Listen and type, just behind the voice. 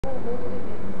Hello,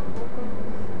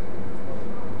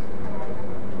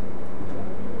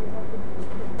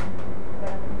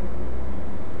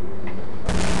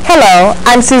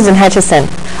 I'm Susan Hutchison.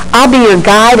 I'll be your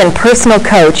guide and personal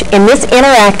coach in this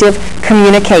interactive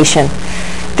communication.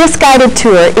 This guided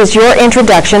tour is your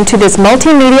introduction to this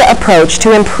multimedia approach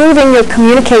to improving your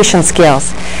communication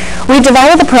skills. We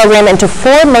divided the program into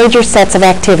 4 major sets of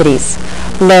activities: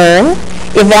 learn,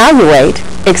 evaluate,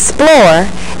 explore,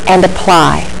 and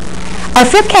apply. Our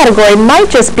 5th category might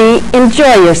just be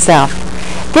enjoy yourself.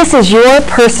 This is your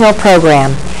personal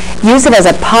program. Use it as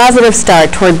a positive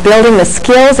start toward building the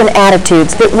skills and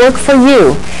attitudes that work for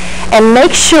you, and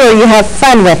make sure you have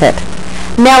fun with it.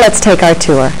 Now let's take our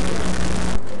tour.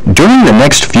 During the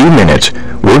next few minutes,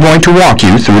 we're going to walk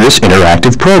you through this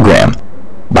interactive program.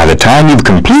 By the time you've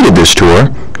completed this tour,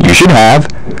 you should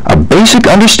have a basic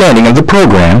understanding of the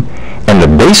program and the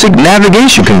basic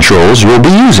navigation controls you'll be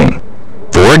using.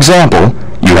 For example,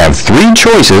 you have 3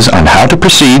 choices on how to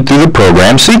proceed through the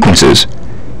program sequences.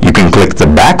 You can click the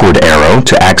backward arrow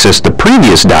to access the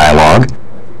previous dialogue,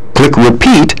 click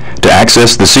repeat to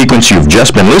access the sequence you've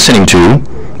just been listening to,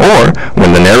 or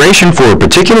when the narration for a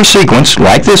particular sequence,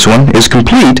 like this one, is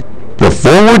complete, the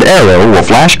forward arrow will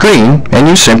flash green and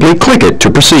you simply click it to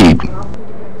proceed.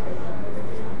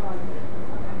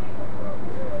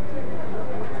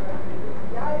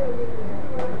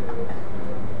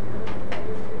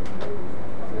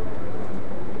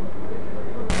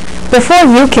 Before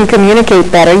you can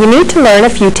communicate better, you need to learn a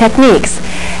few techniques.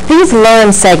 These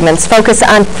learn segments focus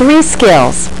on 3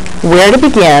 skills: where to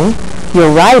begin,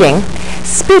 your writing,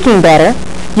 speaking better,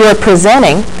 your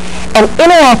presenting, and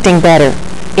interacting better,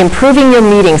 improving your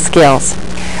meeting skills.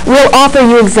 We'll offer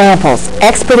you examples,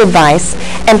 expert advice,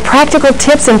 and practical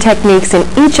tips and techniques in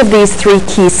each of these 3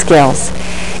 key skills.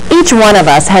 Each one of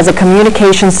us has a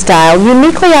communication style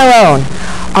uniquely our own.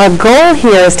 Our goal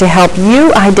here is to help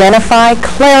you identify,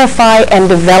 clarify, and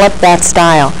develop that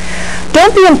style.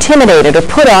 Don't be intimidated or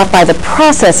put off by the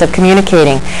process of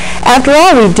communicating. After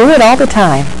all, we do it all the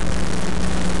time.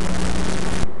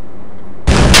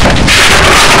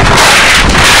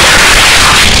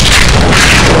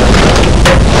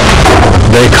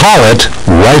 They call it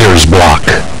writer's block.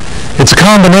 It's a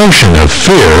combination of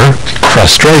fear,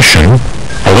 frustration,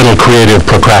 a little creative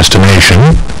procrastination,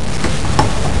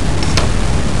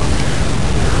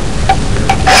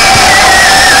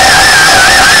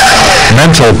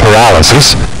 mental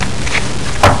paralysis,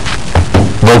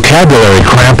 vocabulary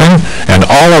cramping, and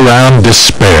all-around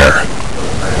despair.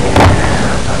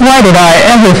 Why did I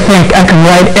ever think I could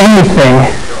write anything?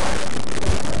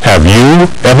 Have you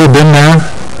ever been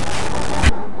there?